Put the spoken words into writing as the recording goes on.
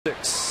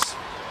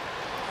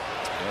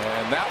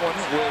that one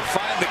will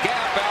find the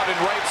gap out in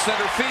right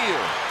center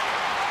field.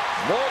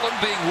 Moreland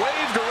being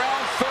waved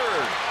around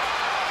third.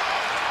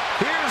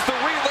 Here's the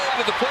relay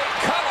to the plate.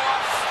 Cut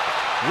off.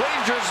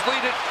 Rangers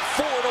lead it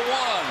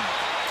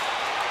 4-1.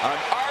 An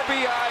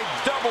RBI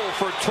double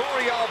for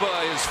Torrealba,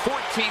 his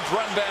 14th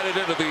run batted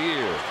into the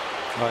year.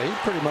 Well, he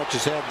pretty much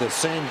has had the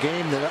same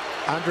game that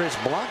Andres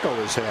Blanco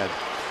has had.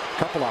 A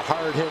couple of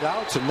hard hit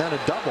outs and then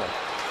a double.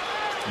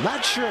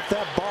 Not sure if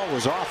that ball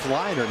was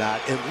offline or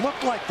not. It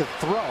looked like the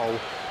throw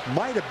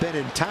might have been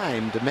in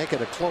time to make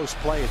it a close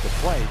play at the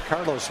plate.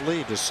 Carlos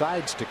Lee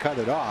decides to cut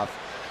it off,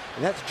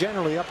 and that's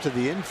generally up to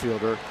the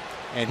infielder,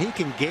 and he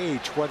can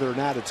gauge whether or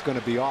not it's going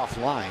to be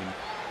offline.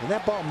 And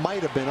that ball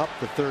might have been up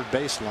the third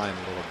baseline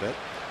a little bit,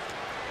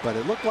 but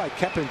it looked like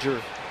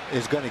Keppinger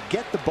is going to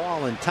get the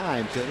ball in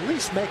time to at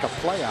least make a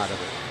play out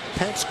of it.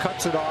 Pence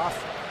cuts it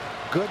off.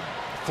 Good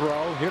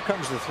throw. Here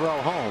comes the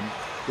throw home.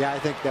 Yeah, I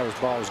think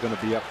that ball was going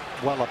to be up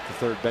well up the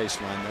third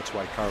baseline. That's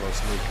why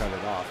Carlos Lee cut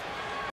it off.